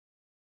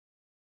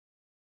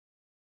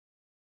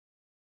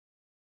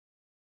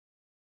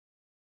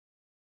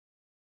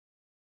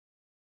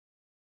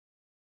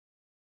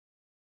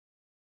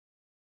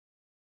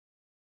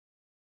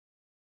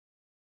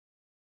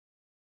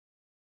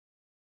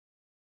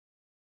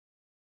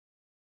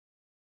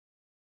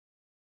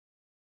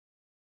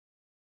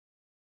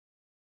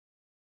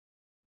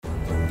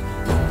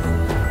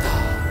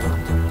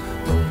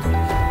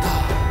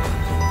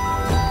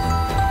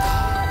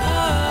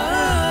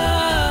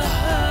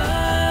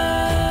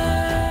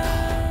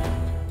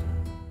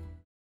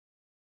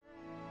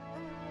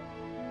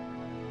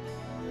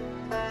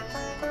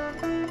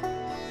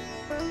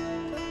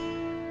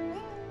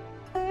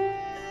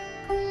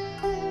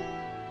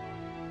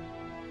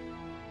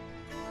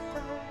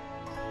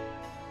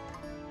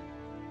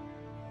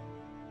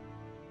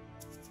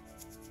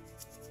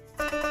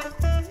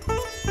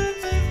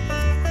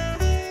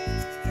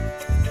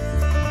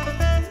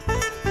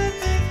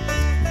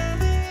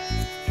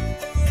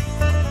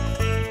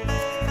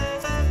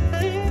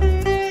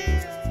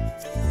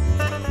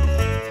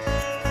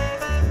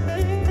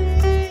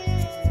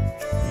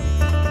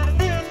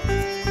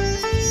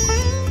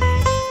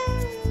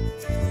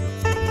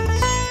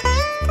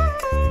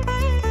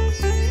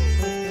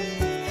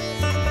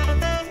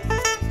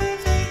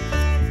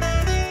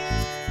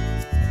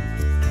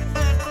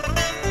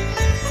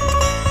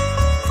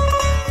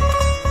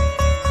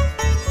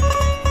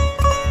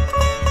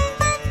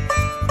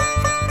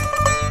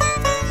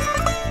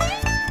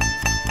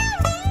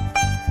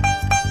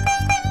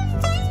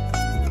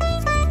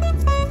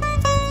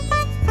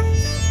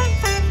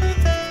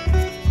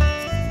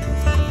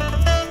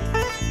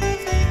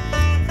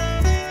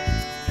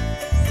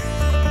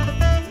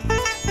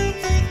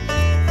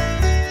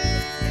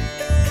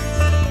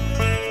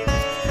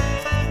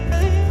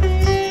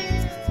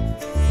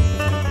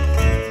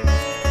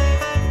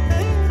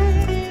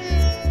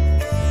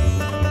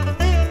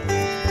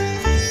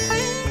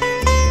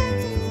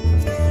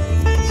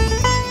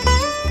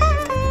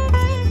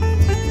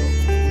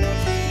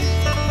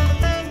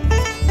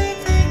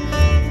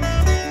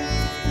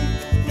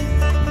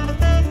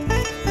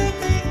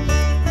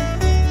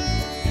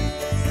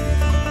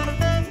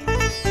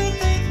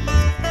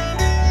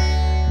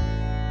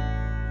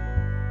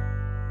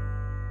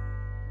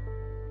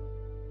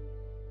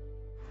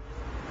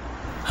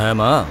হ্যাঁ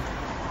মা,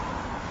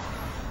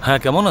 হ্যাঁ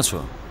কেমন আছো?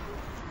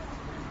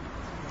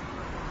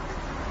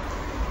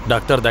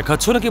 ডাক্তার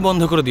দেখাচ্ছ নাকি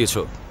বন্ধ করে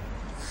দিয়েছো?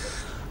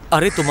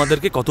 আরে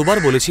তোমাদেরকে কতবার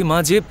বলেছি মা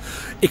যে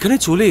এখানে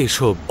চলে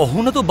এসো।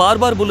 অহনা তো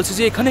বারবার বলেছে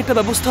যে এখানে একটা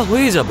ব্যবস্থা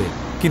হয়ে যাবে,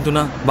 কিন্তু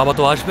না, বাবা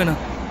তো আসবে না,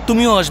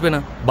 তুমিও আসবে না।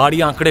 বাড়ি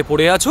আঁকড়ে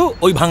পড়ে আছো,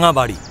 ওই ভাঙা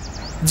বাড়ি,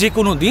 যে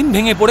কোনো দিন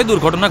ভেঙে পড়ে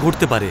দুর্ঘটনা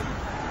ঘটতে পারে।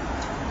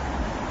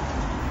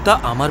 তা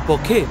আমার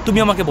পক্ষে, তুমি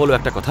আমাকে বলো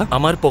একটা কথা,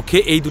 আমার পক্ষে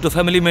এই দুটো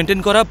ফ্যামিলি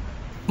মেনটেন করা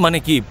মানে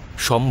কি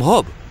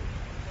সম্ভব?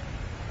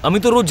 আমি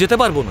তো রোজ যেতে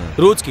পারবো না।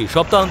 রোজ কি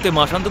সপ্তাহান্তে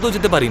মাসান্তে তো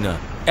যেতে পারি না।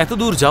 এত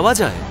দূর যাওয়া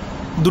যায়?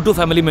 দুটো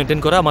ফ্যামিলি মেনটেন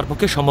করা আমার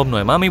পক্ষে সম্ভব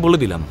নয় মা, আমি বলে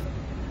দিলাম।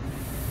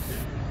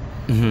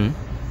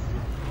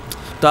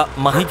 তা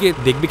মাহিকে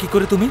দেখবে কি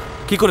করে? তুমি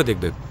কি করে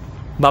দেখবে?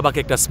 বাবাকে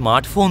একটা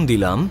স্মার্টফোন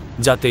দিলাম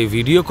যাতে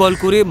ভিডিও কল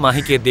করে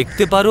মাহিকে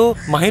দেখতে পারো,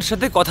 মাহির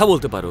সাথে কথা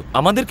বলতে পারো।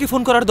 আমাদেরকে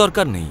ফোন করার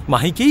দরকার নেই,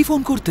 মাহিকেই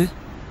ফোন করতে।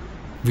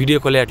 ভিডিও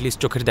কলে অ্যাটলিস্ট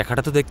চোখের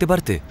দেখাটা তো দেখতে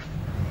পারতে।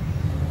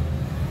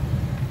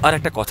 আর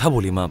একটা কথা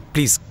বলি মা,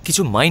 প্লিজ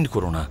কিছু মাইন্ড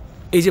করো না।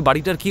 এই যে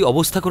বাড়িটার কি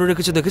অবস্থা করে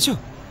রেখেছো দেখেছো?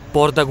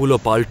 পর্দাগুলো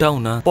পাল্টাও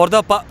না।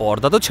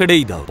 পর্দা তো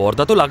ছেড়েই দাও,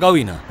 পর্দা তো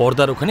লাগাওই না।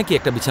 পর্দার ওখানে কি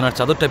একটা বিছানার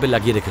চাদর টাইপের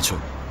লাগিয়ে রেখেছো।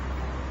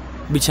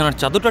 বিছানার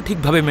চাদরটা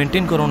ঠিকভাবে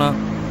মেনটেন করো না।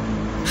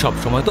 সব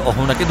সময় তো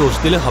অহনাকে দোষ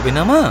দিলে হবে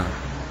না মা,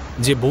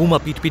 যে বৌমা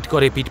পিটপিট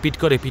করে পিটপিট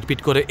করে পিটপিট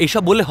করে,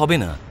 এইসব বলে হবে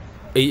না।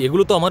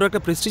 এগুলো তো আমারও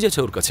একটা প্রেস্টিজ আছে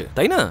ওর কাছে,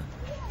 তাই না?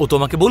 ও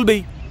তোমাকে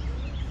বলবেই।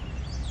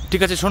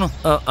 ঠিক আছে শোনো,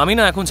 আমি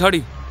না এখন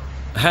ছাড়ি।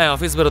 হ্যাঁ,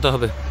 অফিস বেরোতে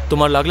হবে।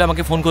 তোমার লাগলে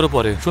আমাকে ফোন করো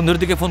পরে,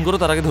 সন্ধ্যের দিকে ফোন করো,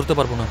 তার আগে ধরতে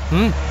পারবো না।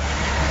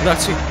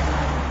 রাখছি।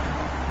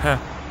 হ্যাঁ।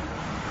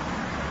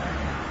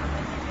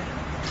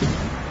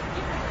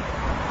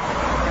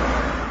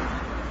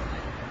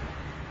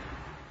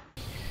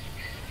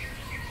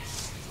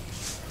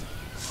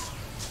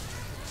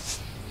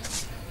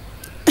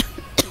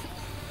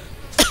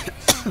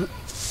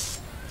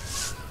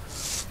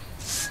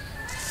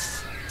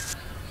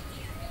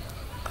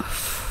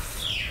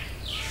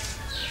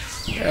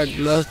 এক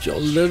গ্লাস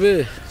জল দেবে?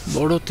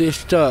 বড়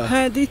তেষ্টা।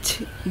 হ্যাঁ দিচ্ছি,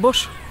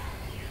 বসো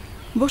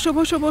বসো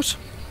বসো বসো।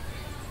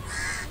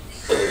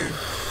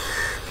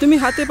 তুমি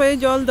হাতে পায়ে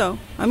জল দাও,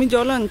 আমি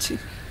জল আনছি।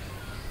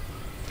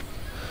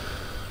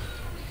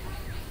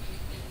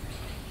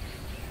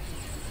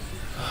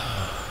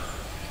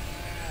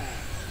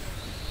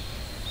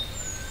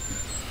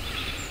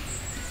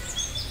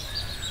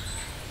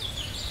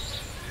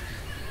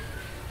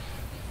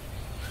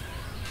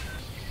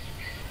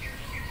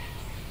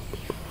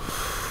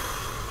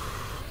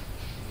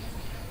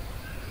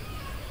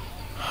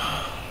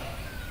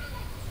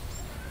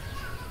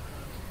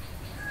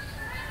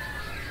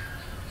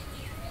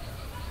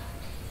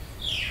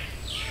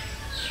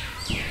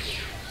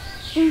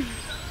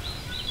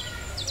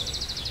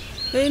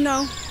 এই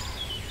নাও,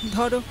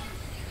 ধরো।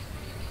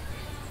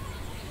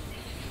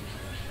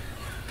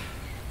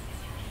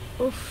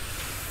 উফ,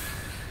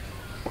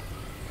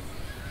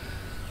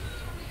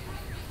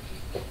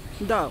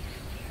 দাও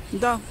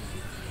দাও।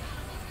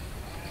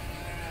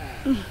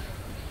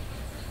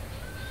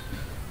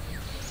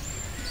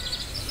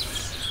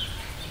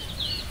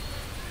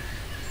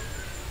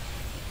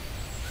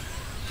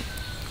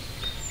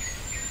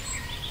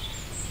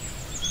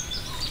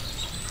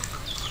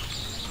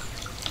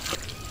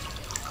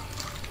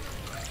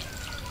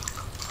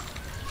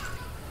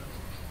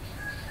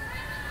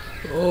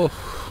 ওহ,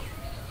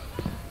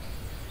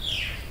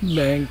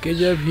 ব্যাংকে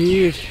যা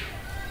ভিড়,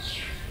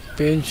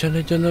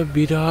 পেনশনের জন্য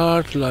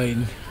বিরাট লাইন।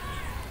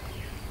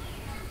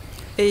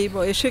 এই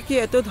বয়সে কি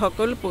এত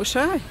ধকল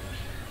পোষায়?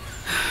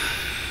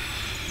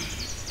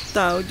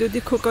 তাও যদি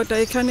খোকাটা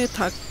এখানে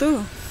থাকতো।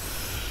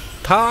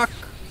 থাক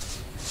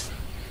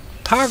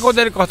থাক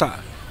ওদের কথা।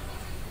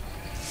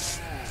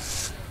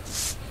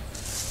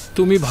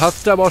 তুমি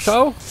ভাতটা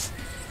বসাও,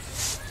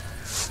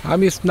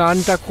 আমি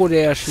স্নানটা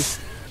করে আসি।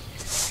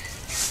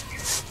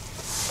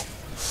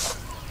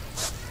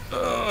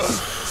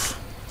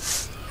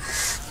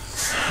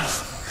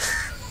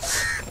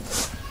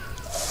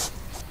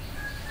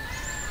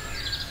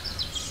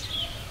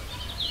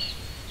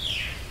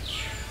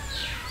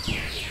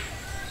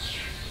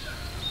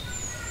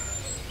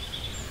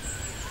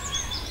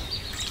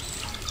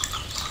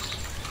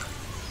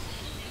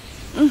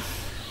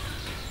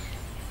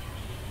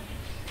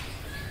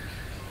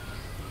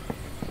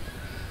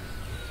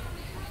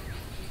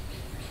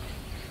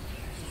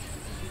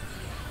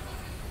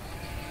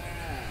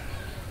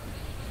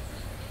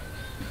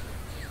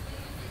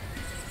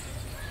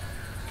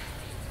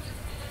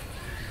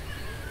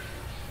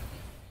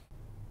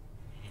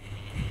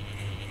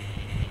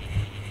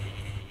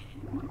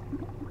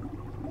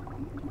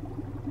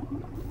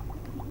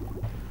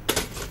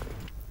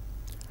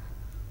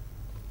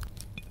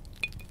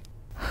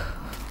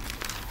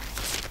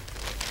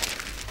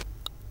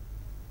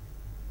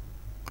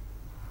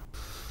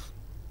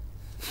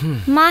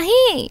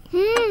 মাহি,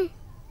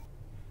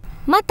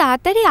 মা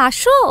তাড়াতাড়ি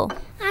আসো।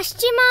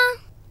 আসছি মা।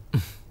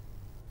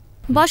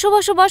 বসো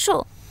বসো বসো।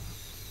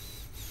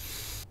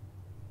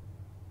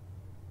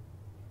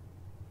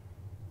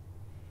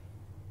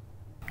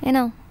 এ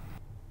নাও।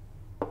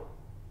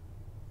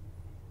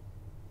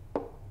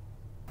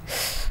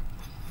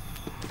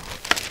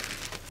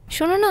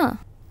 শোনো না,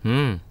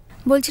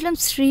 বলছিলাম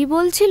শ্রী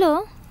বলছিল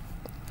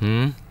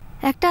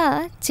একটা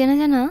চেনা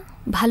জানা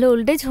ভালো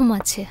ওল্ড এজ হোম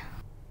আছে,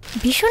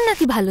 ভীষণ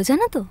নাকি ভালো,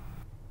 জানো তো?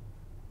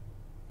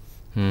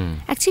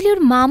 অ্যাকচুয়ালি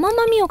ওর মামা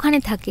মামি ওখানে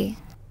থাকে,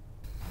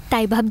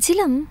 তাই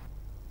ভাবছিলাম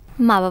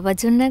মা বাবার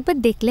জন্য একবার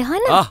দেখলে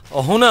হয় না?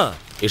 না,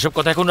 এসব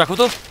কথা এখন রাখো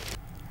তো।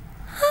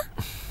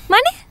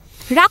 মানে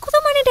রাখো তো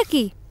মানেটা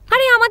কি?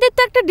 আরে আমাদের তো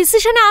একটা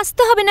ডিসিশনে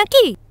আসতে হবে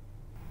নাকি?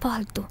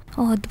 ফালতু,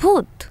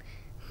 অদ্ভুত।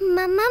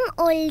 মামাম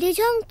ওল্ড এজ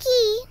হোম কি?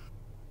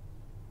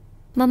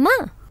 মামা,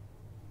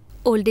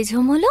 ওল্ড এজ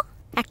হোম হলো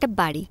একটা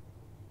বাড়ি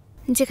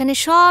যেখানে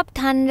সব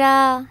ঠানরা,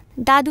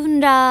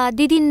 দাদুনরা,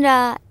 দিদিনরা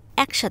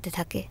একসাথে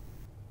থাকে।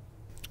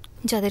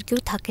 যাদের কেউ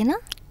থাকে না,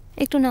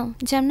 একটু নাও,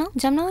 জাম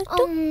নাও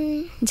একটু।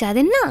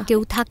 যাদের না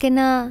কেউ থাকে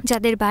না,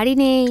 যাদের বাড়ি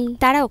নেই,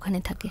 তারা ওখানে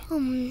থাকে।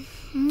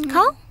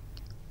 খাও,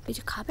 এই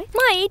যে খাবে।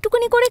 মা,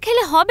 এইটুকুনি করে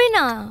খেলে হবে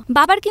না,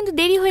 বাবার কিন্তু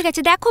দেরি হয়ে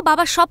গেছে। দেখো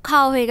বাবার সব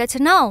খাওয়া হয়ে গেছে,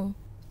 নাও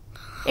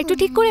একটু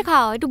ঠিক করে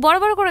খাও, একটু বড়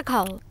বড় করে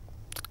খাও।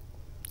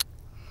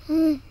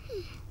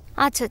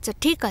 আচ্ছা আচ্ছা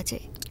ঠিক আছে,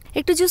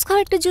 একটু জুস খাও,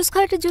 একটু জুস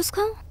খাও, একটু জুস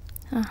খাও।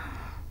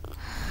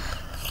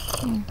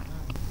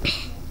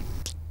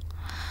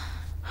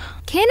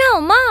 খেয়ে নাও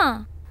মা,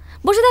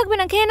 বসে থাকবে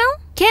না, খেয়ে নাও,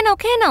 খেয়ে নাও,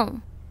 খেয়ে নাও।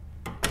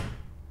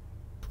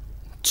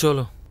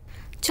 চলো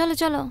চলো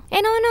চলো, এ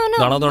নাও নাও নাও।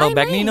 দাঁড়াও,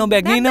 ব্যাগ নিয়ে নাও,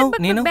 ব্যাগ নিয়ে নাও,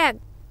 নিয়ে নাও। ব্যাগ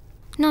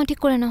নাও, ঠিক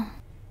করে নাও,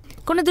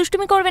 কোনো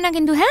দুষ্টুমি করবে না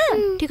কিন্তু, হ্যাঁ?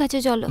 ঠিক আছে,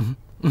 চলো।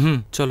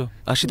 চলো,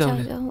 আসি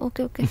তাহলে।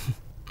 ওকে ওকে,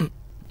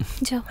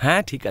 যাও।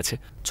 হ্যাঁ ঠিক আছে,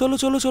 চলো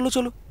চলো চলো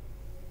চলো।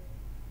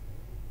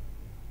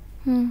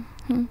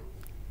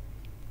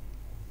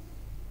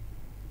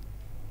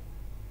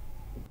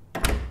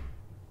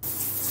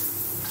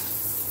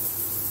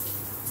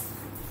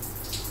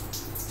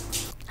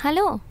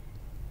 হ্যালো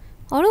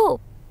অরূপ,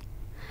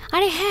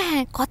 আরে হ্যাঁ,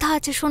 কথা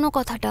আছে, শোনো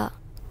কথাটা।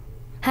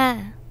 হ্যাঁ,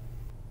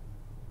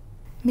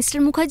 মিস্টার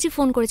মুখার্জি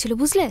ফোন করেছিল,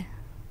 বুঝলে?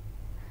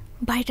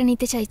 বাড়িটা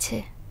নিতে চাইছে।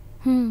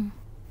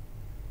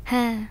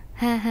 হ্যাঁ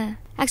হ্যাঁ হ্যাঁ,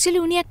 অ্যাকচুয়ালি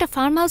উনি একটা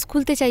ফার্ম হাউস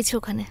খুলতে চাইছে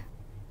ওখানে।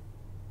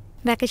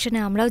 ভ্যাকেশনে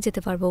আমরাও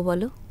যেতে পারবো,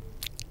 বলো?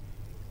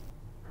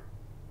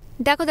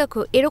 দেখো দেখো,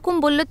 এরকম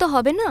বললে তো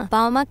হবে না,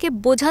 বাবা মাকে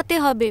বোঝাতে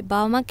হবে,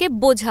 বাবা মাকে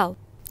বোঝাও।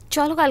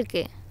 চলো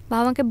কালকে,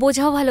 বাবা মাকে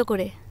বোঝাও ভালো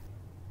করে।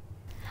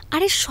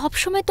 আরে সব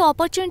সময় তো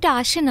অপরচুনিটি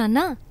আসে না,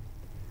 না?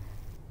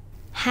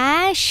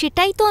 হ্যাঁ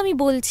সেটাই তো আমি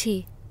বলছি।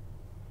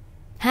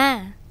 হ্যাঁ,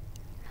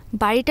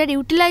 বাড়িটার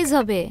ইউটিলাইজ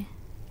হবে।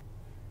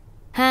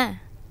 হ্যাঁ,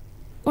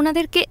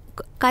 ওনাদেরকে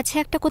কাছে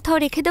একটা কোথাও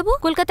রেখে দেবো।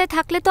 কলকাতায়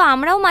থাকলে তো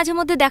আমরাও মাঝে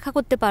মধ্যে দেখা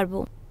করতে পারবো।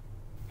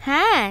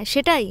 হ্যাঁ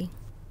সেটাই,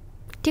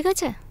 ঠিক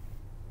আছে।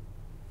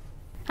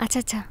 আচ্ছা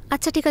আচ্ছা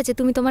আচ্ছা ঠিক আছে,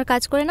 তুমি তোমার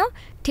কাজ করে নাও।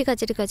 ঠিক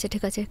আছে ঠিক আছে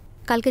ঠিক আছে,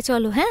 কালকে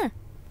চলো। হ্যাঁ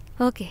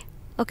ওকে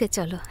ওকে,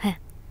 চলো। হ্যাঁ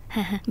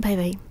হ্যাঁ হ্যাঁ, বাই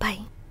বাই বাই।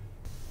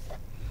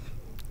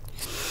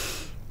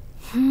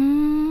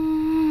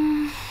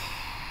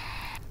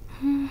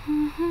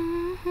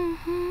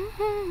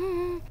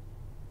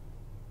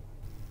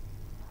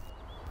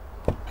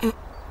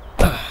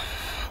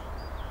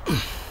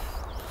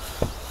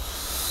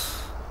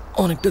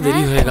 অনেকটা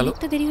দেরি হয়ে গেল,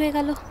 অনেকটা দেরি হয়ে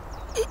গেল।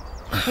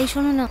 এই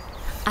শোনো না,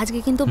 আজকে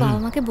কিন্তু বাবা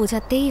মাকে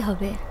বোঝাতেই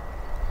হবে,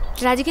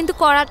 রাজি কিন্তু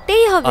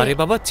করাতেই হবে। আরে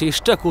বাবা,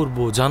 চেষ্টা করব,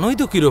 জানোই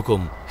তো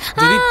কিরকম।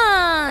 যদি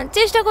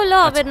চেষ্টা করলে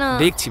হবে না।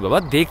 দেখছি বাবা,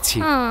 দেখছি।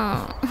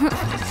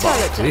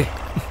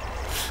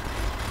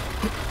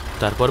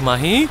 তারপর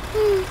মাহি,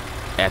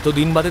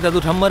 এতদিন বাদে দাদু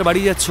ঠাম্মার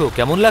বাড়ি যাচ্ছ,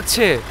 কেমন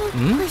লাগছে?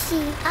 খুশি,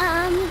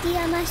 আমি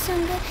আমার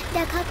সঙ্গে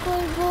দেখা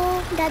করব,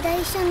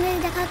 দাদার সঙ্গে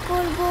দেখা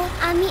করব,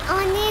 আমি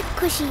অনেক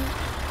খুশি।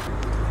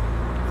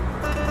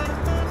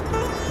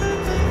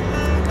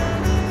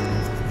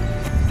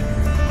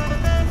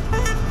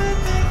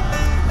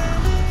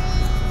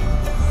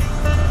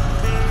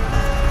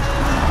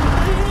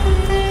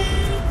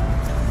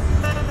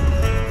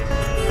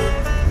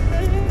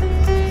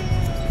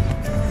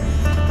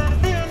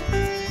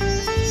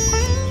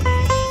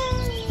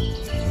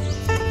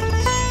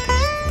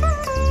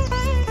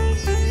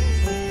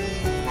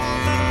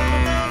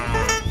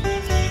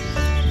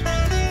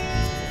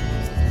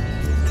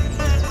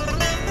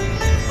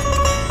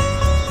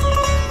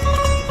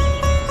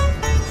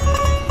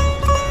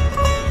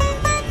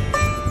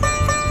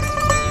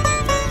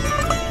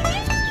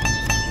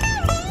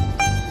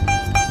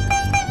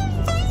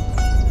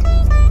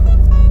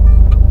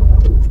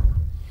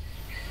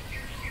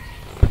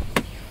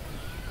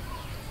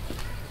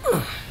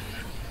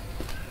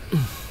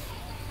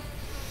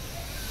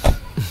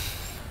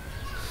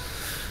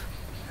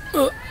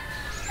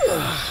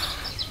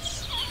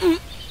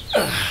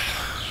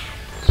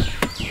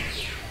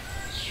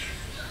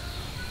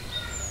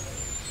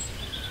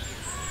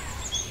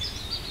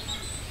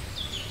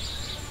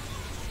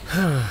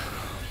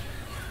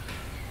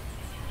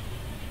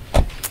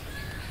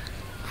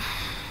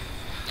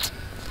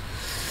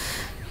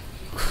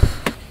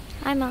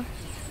 আয় মা,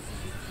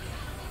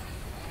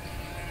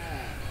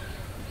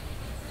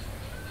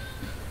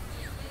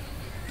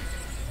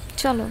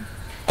 চলো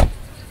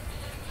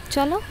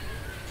চলো,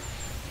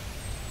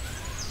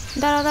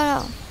 দাঁড়াও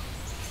দাঁড়াও,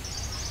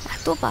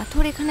 এত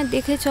পাথর এখানে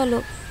দেখে চলো।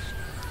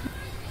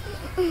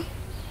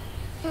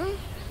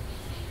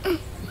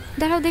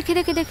 দাঁড়াও, দেখে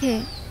দেখে দেখে।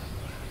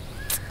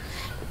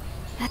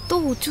 এত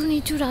উঁচু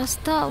নিচু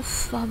রাস্তা, উফ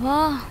বাবা।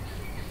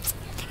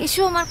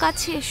 এসো আমার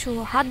কাছে, এসো,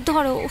 হাত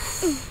ধরো। উফ,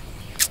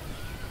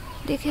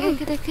 দেখে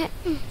দেখে দেখে।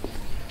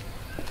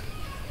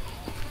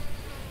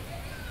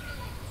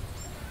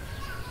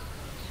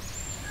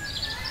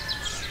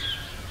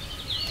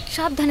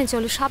 সাবধানে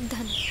চলো,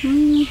 সাবধানে।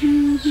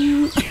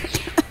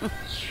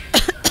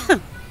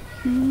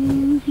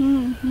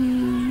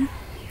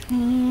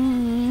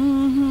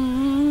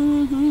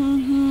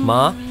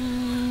 মা,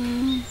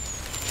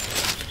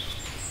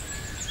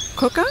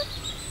 খোকা,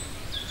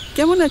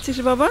 কেমন আছিস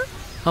বাবা?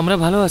 আমরা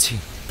ভালো আছি।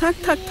 থাক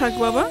থাক থাক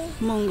বাবা,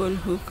 মঙ্গল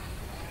হোক।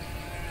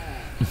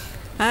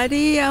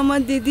 আরে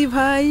আমার দিদি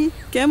ভাই,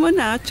 কেমন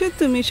আছো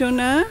তুমি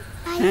সোনা?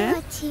 ভালো হ্যাঁ,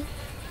 আছি।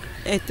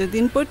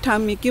 এতদিন পর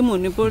ঠাম্মিকে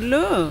মনে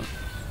পড়লো।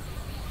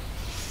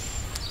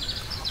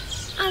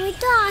 আমি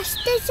তো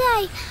আসতে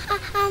চাই,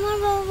 আমার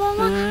বাবা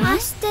মা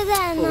আসতে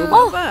দেয় ও না।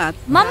 বাবা,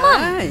 মাম্মা।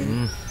 তাই?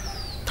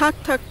 থাক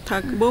থাক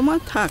থাক বৌমা,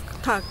 থাক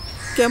থাক।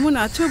 কেমন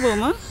আছো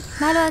বৌমা?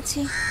 ভালো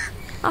আছি।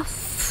 আফ,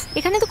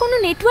 এখানে তো কোনো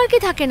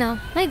নেটওয়ার্কই থাকে না।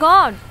 মাই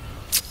গড।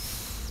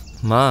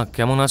 মা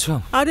কেমন আছো?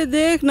 আরে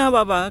দেখ না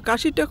বাবা,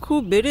 কাশিটা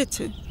খুব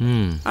বেড়েছে।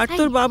 আর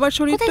তোর বাবার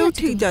শরীরটাও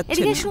ঠিক যাচ্ছে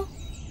এদিকে না। এসো।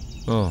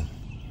 ও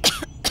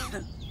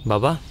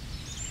বাবা,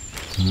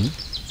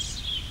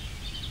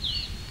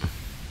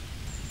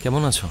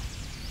 কেমন আছো?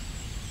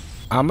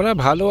 আমরা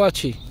ভালো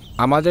আছি,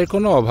 আমাদের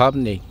কোনো অভাব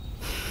নেই।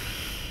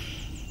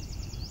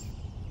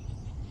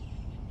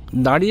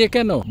 দাঁড়িয়ে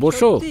কেন,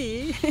 বসো। সত্যি,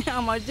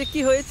 আমার যে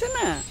কি হয়েছে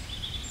না,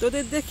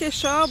 তোদের দেখে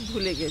সব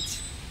ভুলে গেছি।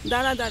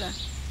 দাঁড়া দাঁড়া,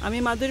 আমি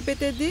মাদুর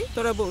পেতে দিই,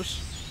 তোরা বস।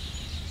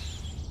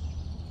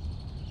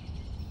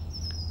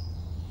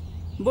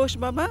 বস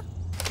বাবা,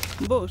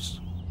 বস।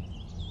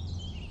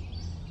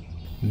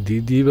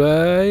 দিদি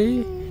ভাই,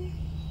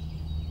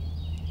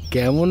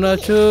 কেমন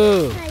আছো?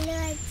 ভালো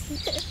আছি।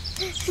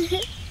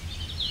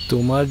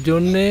 তোমার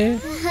জন্যে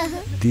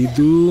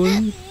দিদুন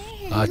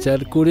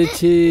আচার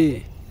করেছে,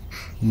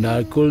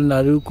 নারকোল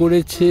নাড়ু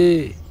করেছে।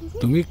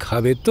 তুমি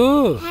খাবে তো?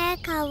 হ্যাঁ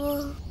খাবো।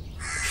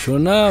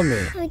 শোনা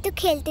আমি আমি তো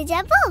খেলতে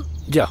যাব।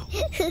 যাও।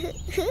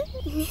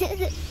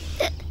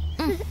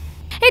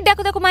 এই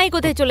দেখো দেখো, মাই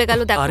কোথায় চলে গেল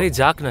দেখো। আরে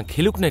যাক না,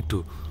 খেলুক না একটু।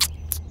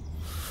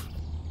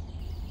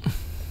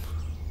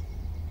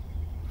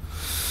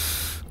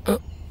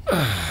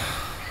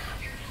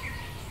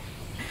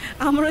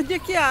 আমরা যে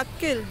কি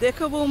আক্কেল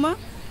দেখো বৌমা,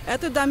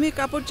 এত দামি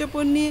কাপড়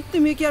চোপড় নিয়ে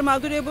তুমি কি আর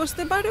মাদুরে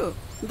বসতে পারো?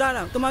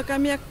 দাঁড়াও, তোমাকে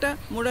আমি একটা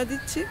মোড়া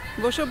দিচ্ছি,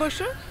 বসো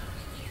বসো।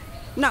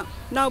 নাও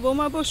নাও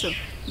বৌমা, বসো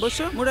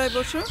বসো, মোড়ায়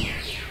বসো,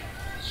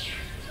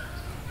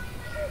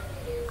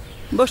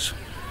 বসো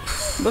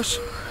বসো।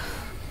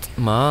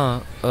 মা,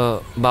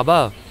 বাবা,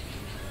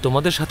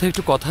 তোমাদের সাথে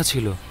একটু কথা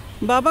ছিল।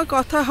 বাবা,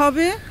 কথা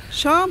হবে,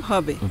 সব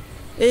হবে।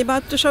 এই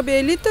মাত্র সব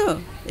এলি তো,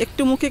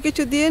 একটু মুখে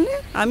কিছু দিয়ে নে,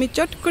 আমি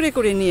চট করে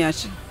করে নিয়ে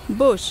আসি।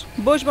 বস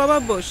বস বাবা,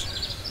 বস।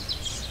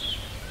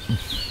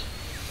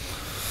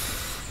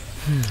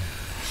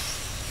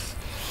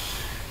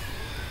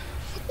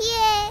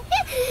 ইয়ে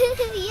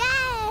ইয়ে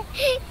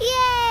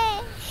ইয়ে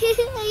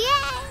ইয়ে।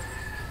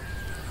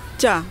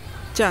 চা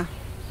চা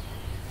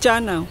চা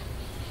নাও।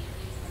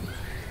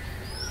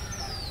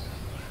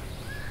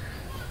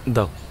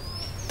 দাও।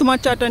 তোমার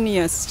চাটা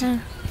নিয়ে আসছি।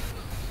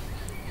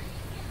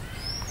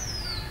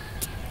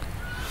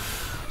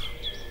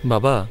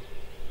 বাবা,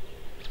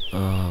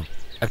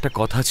 একটা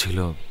কথা ছিল।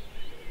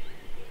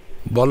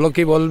 বলো,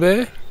 কি বলবে?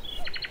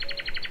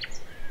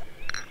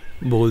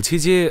 বলছি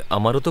যে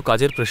আমারও তো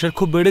কাজের প্রেশার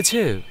খুব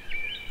বেড়েছে,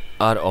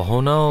 আর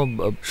অহনাও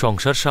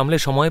সংসার সামলে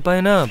সময়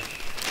পায় না।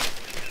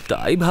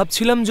 তাই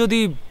ভাবছিলাম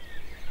যদি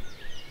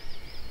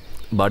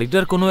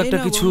বাড়িটার কোনো একটা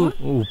কিছু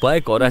উপায়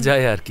করা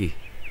যায় আর কি।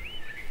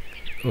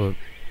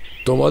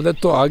 তোমাদের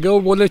তো আগেও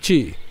বলেছি,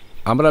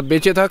 আমরা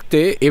বেঁচে থাকতে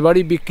এ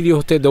বাড়ি বিক্রি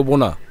হতে দেবো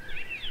না।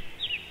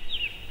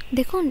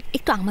 দেখুন,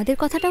 একটু আমাদের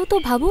কথাটাও তো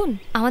ভাবুন।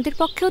 আমাদের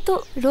পক্ষেও তো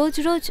রোজ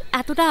রোজ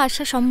এতটা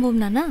আসা সম্ভব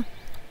না, না?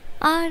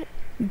 আর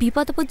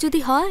বিপদ আপদ যদি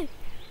হয়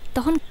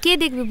তখন কে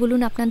দেখবে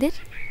বলুন আপনাদের?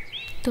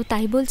 তো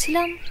তাই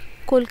বলছিলাম,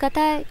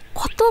 কলকাতায়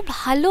কত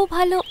ভালো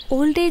ভালো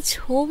ওল্ড এজ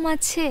হোম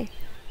আছে,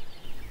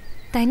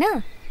 তাই না?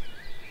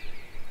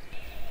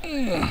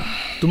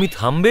 তুমি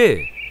থামবে?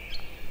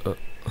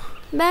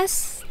 ব্যাস,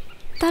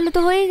 তাহলে তো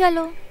হয়েই গেল।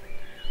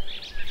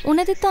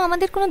 ওনাদের তো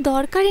আমাদের কোনো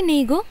দরকারই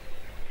নেই গো।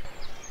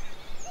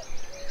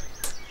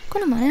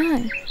 কোনো মানে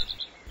হয়?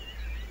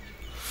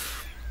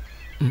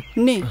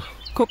 নে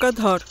খোকা,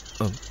 ধর।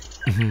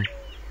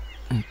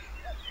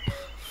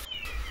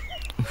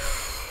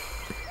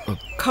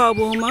 খাও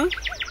বৌমা।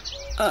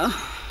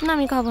 না,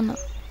 আমি খাবো না।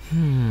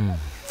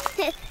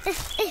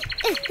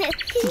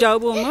 যাও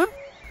বৌমা,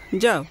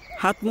 যাও,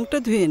 হাত মুখটা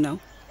ধুয়ে নাও।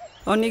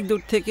 অনেক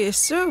দূর থেকে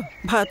এসছো,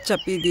 ভাত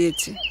চাপিয়ে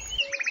দিয়েছি।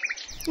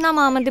 না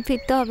মা, আমাদের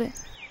ফিরতে হবে,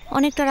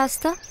 অনেকটা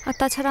রাস্তা। আর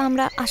তাছাড়া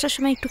আমরা আসার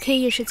সময় একটু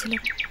খেয়েই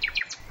এসেছিলাম,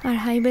 আর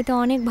হাইওয়েতে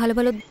অনেক ভালো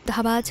ভালো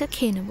ধাবা আছে,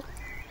 খেয়ে নেব।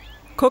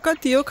 খোকা,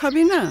 তুইও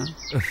খাবি না?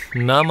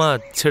 না মা,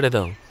 ছেড়ে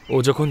দাও। ও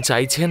যখন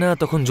চাইছে না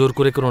তখন জোর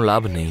করে কোনো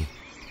লাভ নেই।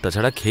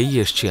 তাছাড়া খেয়েই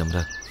এসছি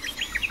আমরা।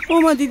 ও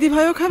মা, দিদি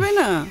ভাইও খাবে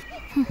না?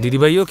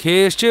 দিদিভাইও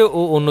খেয়ে এসছে,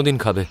 ও অন্যদিন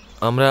খাবে।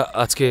 আমরা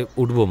আজকে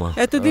উঠবো মা।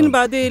 এতদিন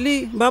বাদে এলি,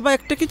 বাবা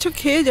একটা কিছু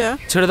খেয়ে যা।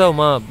 ছেড়ে দাও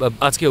মা,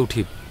 আজকে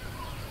উঠি।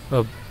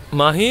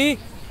 মাহি,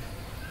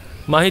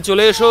 মাহি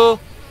চলে এসো।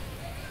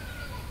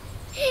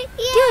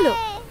 কি হলো?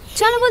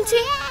 চলো বলছি।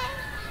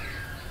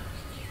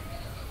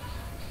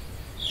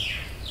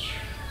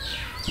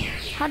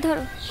 হাত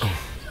ধরো।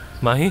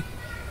 মাহি,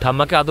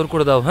 ঠাম্মাকে আদর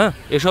করে দাও। হ্যাঁ,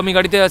 এসো, আমি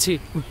গাড়িতে আছি।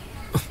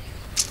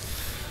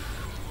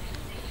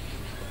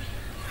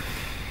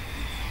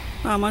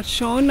 আমার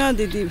সোনা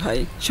দিদি ভাই,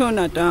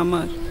 সোনাটা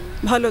আমার।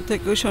 ভালো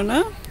থেকো সোনা,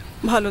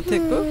 ভালো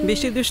থেকো।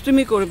 বেশি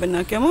দুষ্টুমি করবে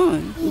না, কেমন?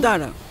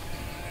 দাঁড়াও,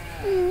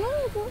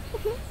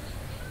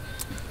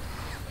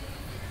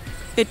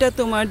 এটা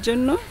তোমার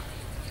জন্য।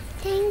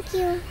 Thank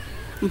you.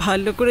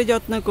 ভালো করে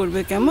যত্ন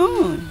করবে, কেমন?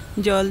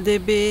 জল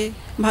দেবে,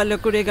 ভালো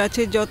করে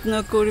গাছের যত্ন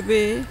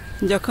করবে।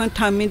 যখন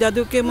ঠাম্মি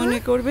দাদুকে মনে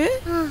করবে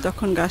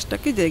তখন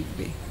গাছটাকে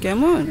দেখবে,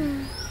 কেমন?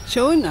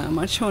 সোনা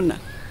আমার সোনা।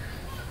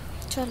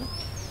 চলো,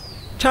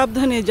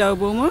 সাবধানে যাও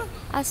বৌমা।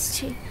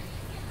 আসছি।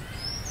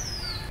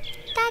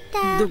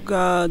 টাটা।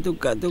 দুর্গা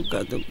দুর্গা দুর্গা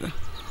দুর্গা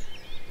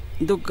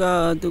দুর্গা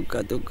দুর্গা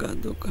দুর্গা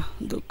দুর্গা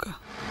দুর্গা।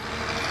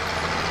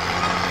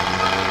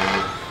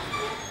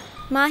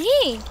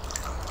 মাহি,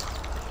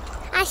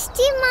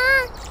 আসছি মা।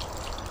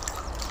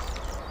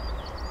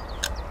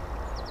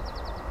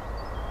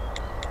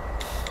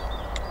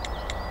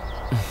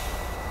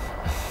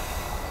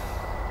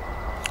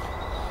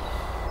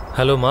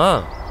 হ্যালো মা।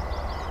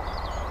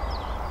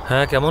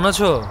 হ্যাঁ, কেমন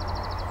আছো?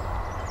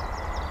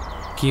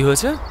 কি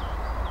হয়েছে?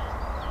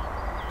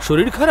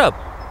 শরীর খারাপ?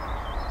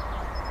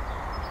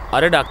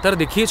 আরে ডাক্তার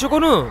দেখিয়েছো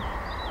কোনো?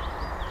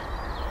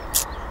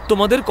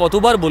 তোমাদের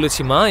কতবার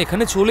বলেছি মা,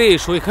 এখানে চলে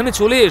এসো, এখানে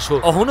চলে এসো।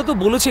 অহনো তো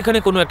বলেছে এখানে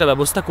কোনো একটা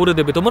ব্যবস্থা করে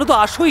দেবে, তোমরা তো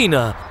আসোই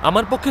না।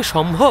 আমার পক্ষে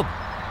সম্ভব?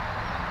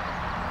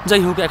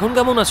 যাই হোক, এখন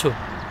কেমন আছো?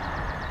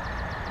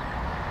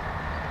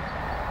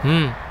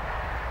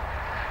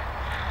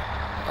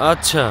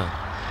 আচ্ছা,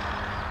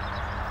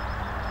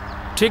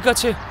 ঠিক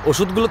আছে,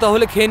 ওষুধগুলো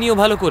তাহলে খেয়ে নিও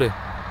ভালো করে।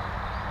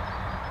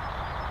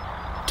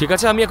 ঠিক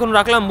আছে, আমি এখন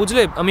রাখলাম,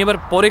 বুঝলে? আমি আবার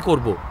পরে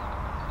করব,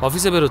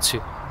 অফিসে বেরোচ্ছি।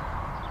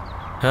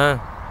 হ্যাঁ,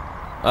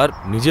 আর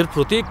নিজের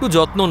প্রতি একটু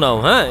যত্ন নাও।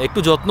 হ্যাঁ, একটু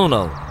যত্ন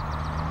নাও।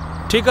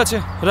 ঠিক আছে,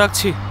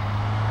 রাখছি।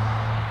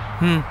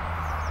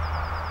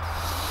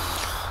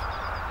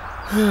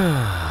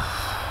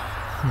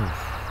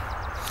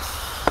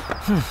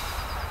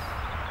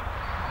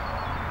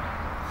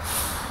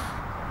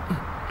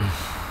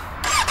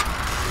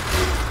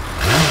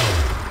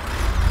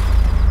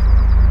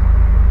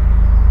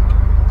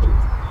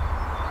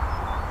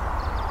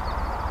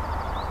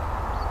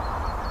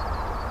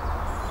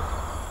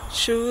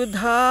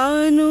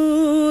 সুধানু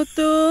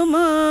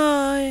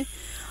তোমায়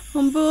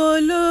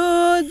বলো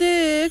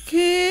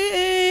দেখে,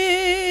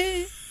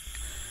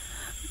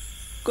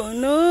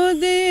 কোনো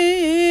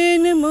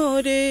দিন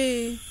মোরে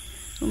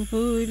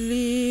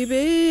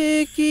ভুলিবে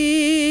কি?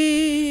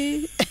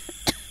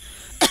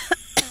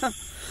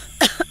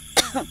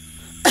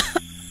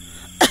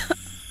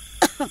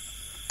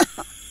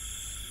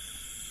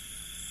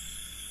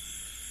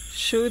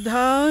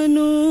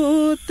 সুধানু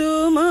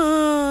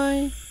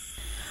তোমায়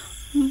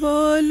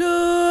বলো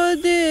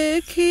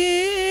দেখি,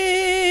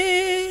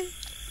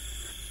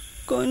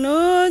 কোনো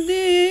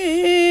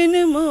দিন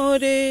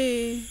মোরে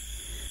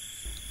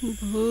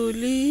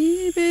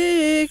ভুলিবে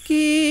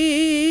কি?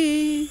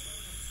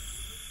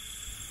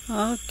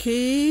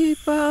 আখি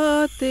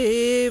পাতে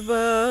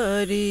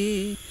বাড়ি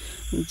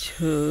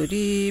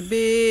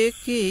ঝরিবে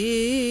কি?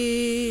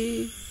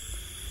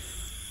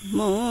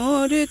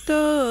 মোর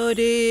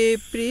তরে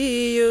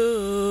প্রিয়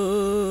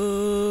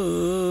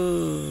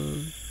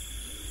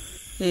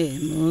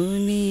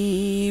এমনি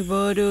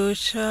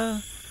বরষা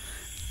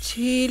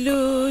ছিল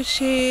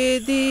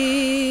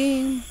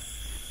সেদিন,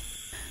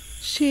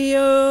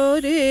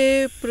 শিয়রে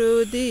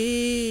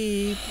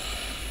প্রদীপ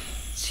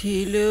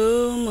ছিল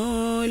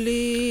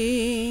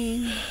মলিন।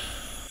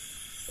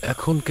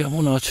 এখন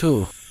কেমন আছো?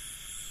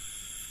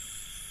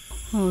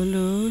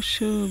 হলো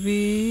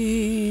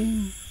সবিন,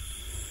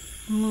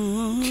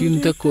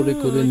 চিন্তা করে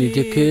করে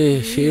নিজেকে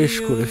শেষ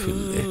করে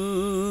ফেললে।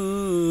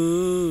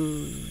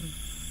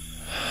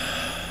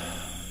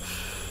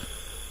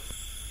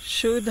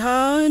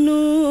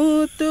 সুধানু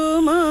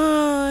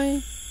তোমায়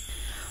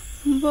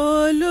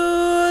বলো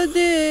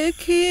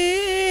দেখি,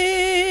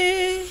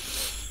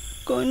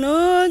 কোনো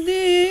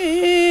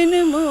দিন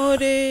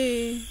মোরে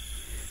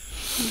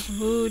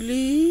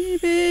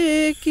ভুলিবে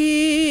কি?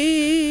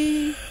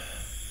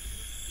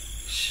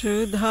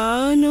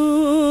 সুধানু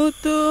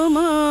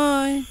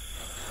তোমায়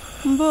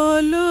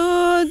বলো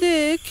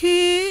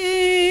দেখি,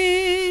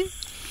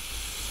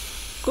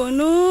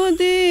 কোনো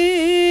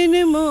দিন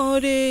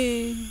মোরে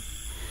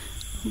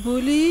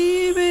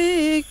ভুলিবে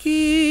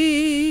কি?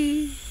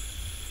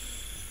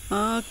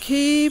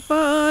 আখি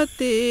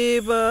পাতে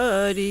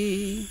বাড়ি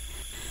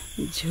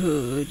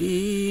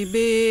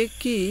ঝরিবে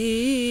কি?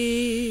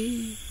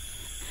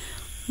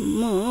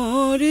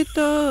 মোর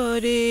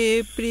তরে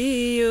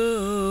প্রিয়।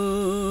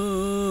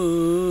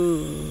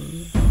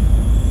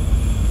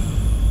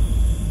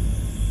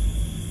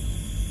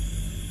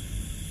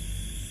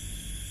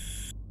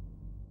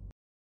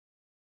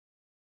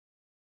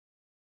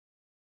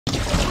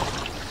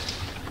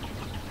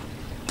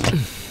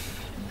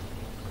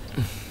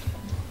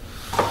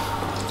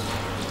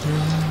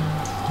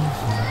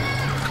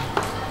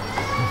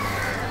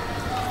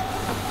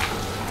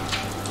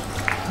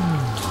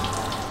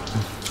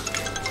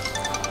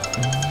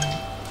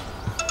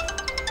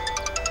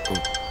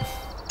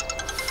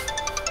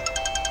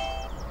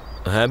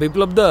 হ্যাঁ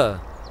বিপ্লব দা,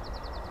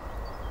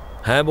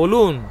 হ্যাঁ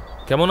বলুন,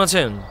 কেমন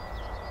আছেন?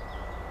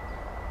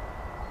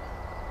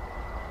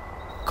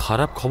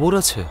 খারাপ খবর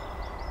আছে?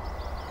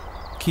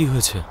 কি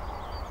হয়েছে?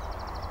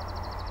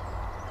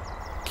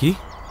 কি?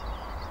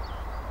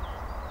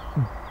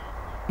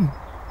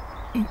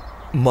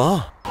 মা?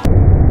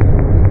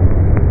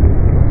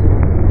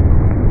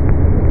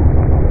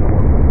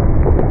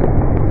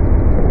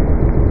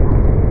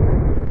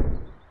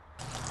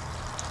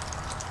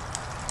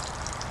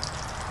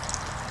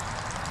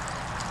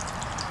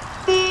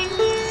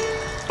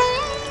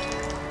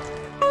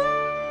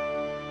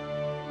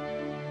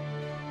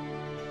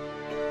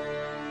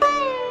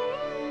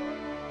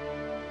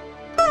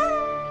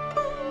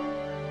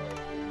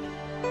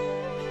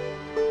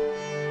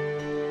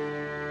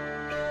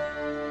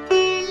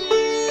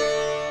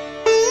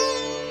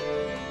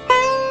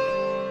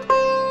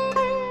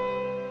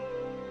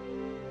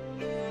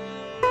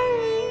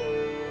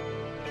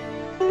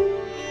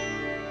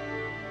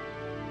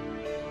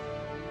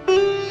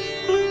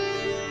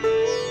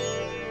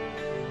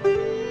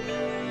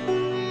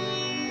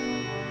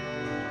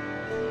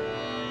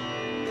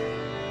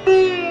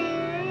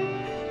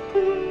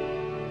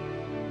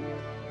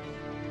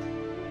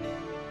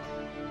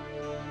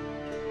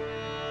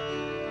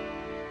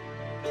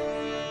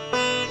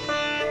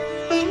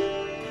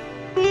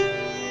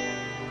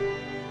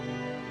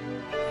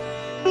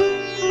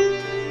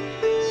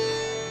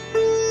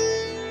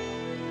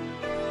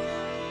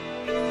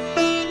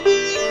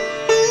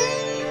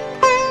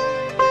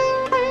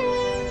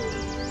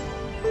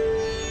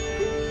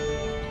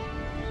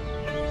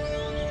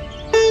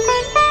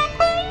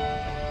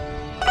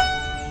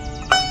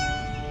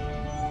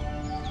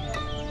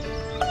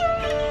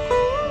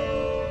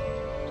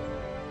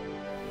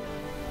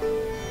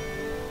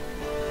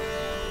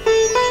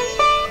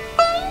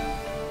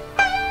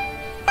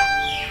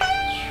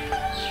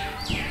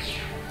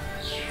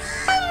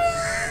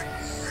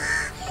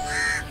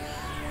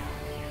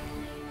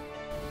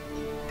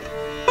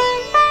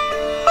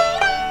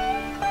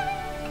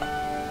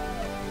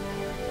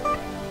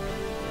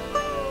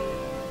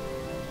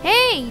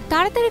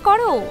 তাড়াতাড়ি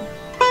করো।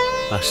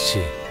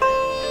 আসছে।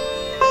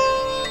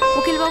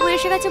 উকিল বাবু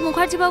এসে গেছে,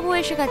 মুখার্জি বাবু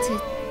এসে গেছে,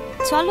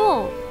 চলো।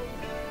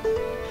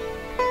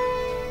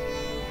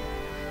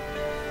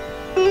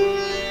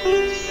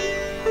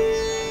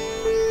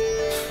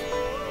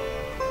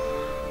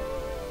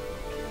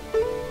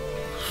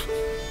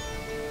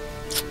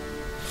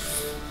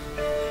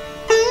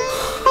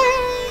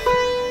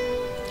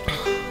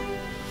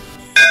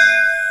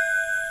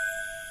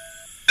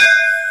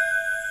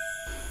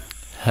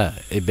 হ্যাঁ,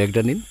 এই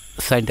ব্যাগটা নিন,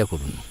 সাইনটা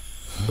করুন।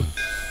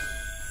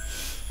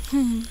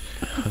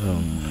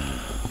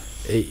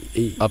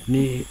 এই আপনি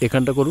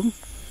এখানটা করুন,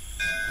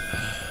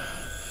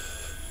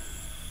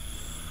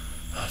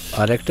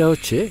 আর একটা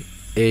হচ্ছে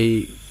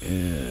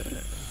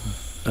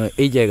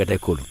এই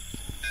জায়গাটায় করুন।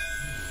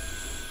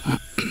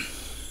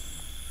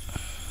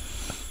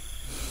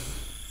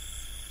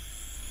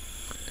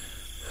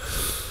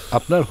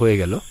 আপনার হয়ে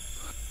গেল।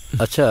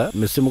 আচ্ছা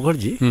মিস্টার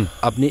মুখার্জি,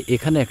 আপনি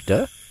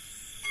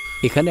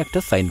এখানে একটা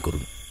সাইন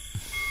করুন।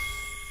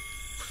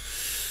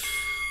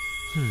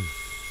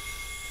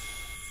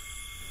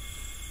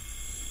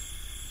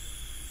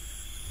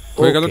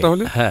 হয়ে গেল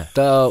তাহলে? হ্যাঁ,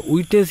 তা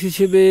উইটনেস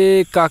হিসেবে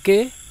কাকে?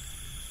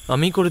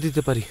 আমি করে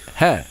দিতে পারি।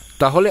 হ্যাঁ,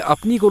 তাহলে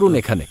আপনি করুন,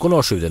 এখানে কোনো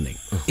অসুবিধা নেই,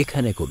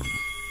 এখানে করুন,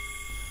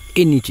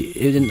 এই নিচে,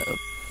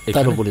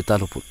 তার উপরে,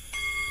 তার উপর।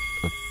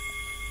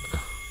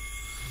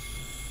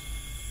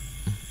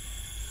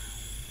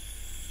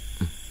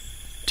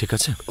 ঠিক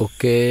আছে।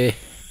 ওকে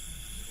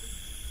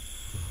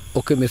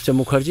ওকে মিস্টার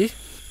মুখার্জি,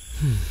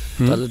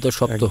 তাহলে তো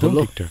সব তো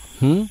হলো।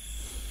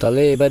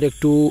 তাহলে এবার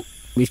একটু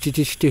মিষ্টি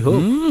টিষ্টি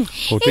হোক।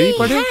 হতেই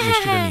পারে।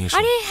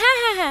 আরে হ্যাঁ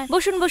হ্যাঁ হ্যাঁ,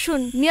 বসুন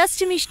বসুন, নিয়ে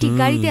আসছি মিষ্টি,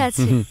 গাড়িতে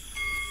আছে।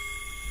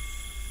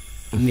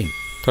 নিন।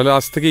 তাহলে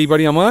আজ থেকে এই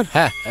বাড়ি আমার?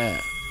 হ্যাঁ,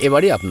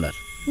 এবারই আপনার।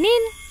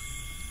 নিন,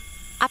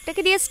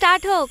 আপনাকে দিয়ে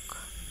স্টার্ট হোক।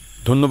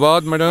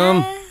 ধন্যবাদ ম্যাডাম।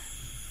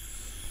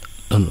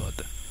 ধন্যবাদ।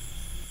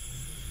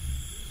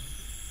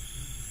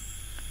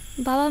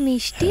 বাবা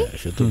মিষ্টি?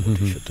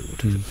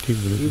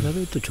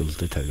 এইভাবেই তো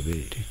চলতে থাকবে।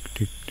 ঠিক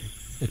ঠিক ঠিক।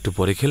 একটু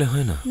পরে খেলে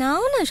হয় না?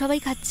 নাও না, সবাই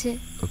খাচ্ছে।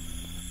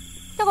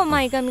 দেখো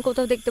মাইকে আমি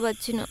কোথাও দেখতে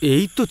পাচ্ছি না।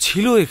 এই তো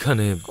ছিল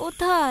এখানে।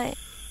 কোথায়?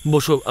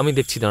 বসো, আমি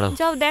দেখছি, দাঁড়াও।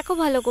 যাও দেখো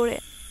ভালো করে।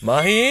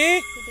 মাহি,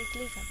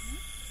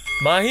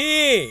 মাহি,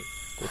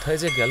 কোথায়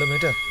যে গেল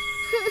মেয়েটা?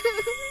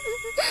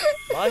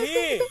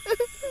 মাহি,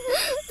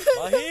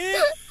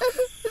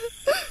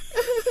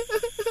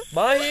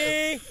 মাহি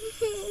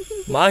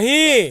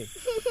মাহি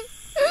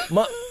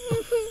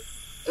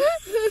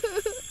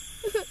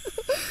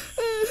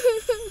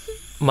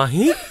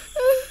মাহি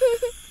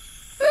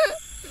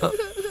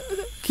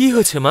কি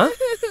হয়েছে মা?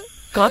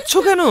 কাঁদছো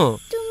কেন?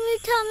 তুমি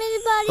ঠামির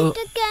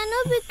বাড়িটা কেন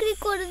বিক্রি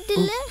করে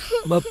দিলে?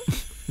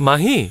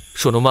 মাহি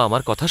শোনো মা,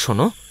 আমার কথা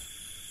শোনো।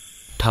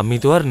 ঠাম্মি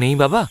তো আর নেই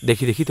বাবা।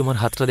 দেখি দেখি তোমার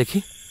হাতটা দেখি।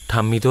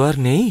 ঠাম্মি তো আর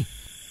নেই।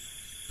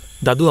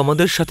 দাদু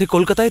আমাদের সাথে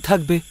কলকাতায়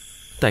থাকবে,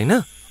 তাই না?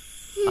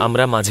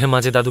 আমরা মাঝে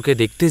মাঝে দাদুকে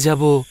দেখতে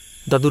যাব,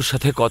 দাদুর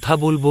সাথে কথা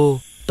বলবো।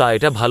 তা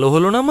এটা ভালো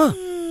হলো না মা?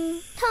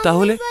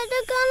 তাহলে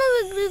কেন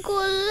বিক্রি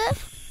করলে?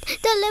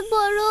 তাহলে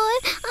বড় হয়ে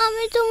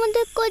আমি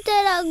তোমাদের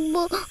কোথায়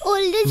রাখবো?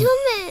 ওল্ড এজ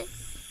হোমে?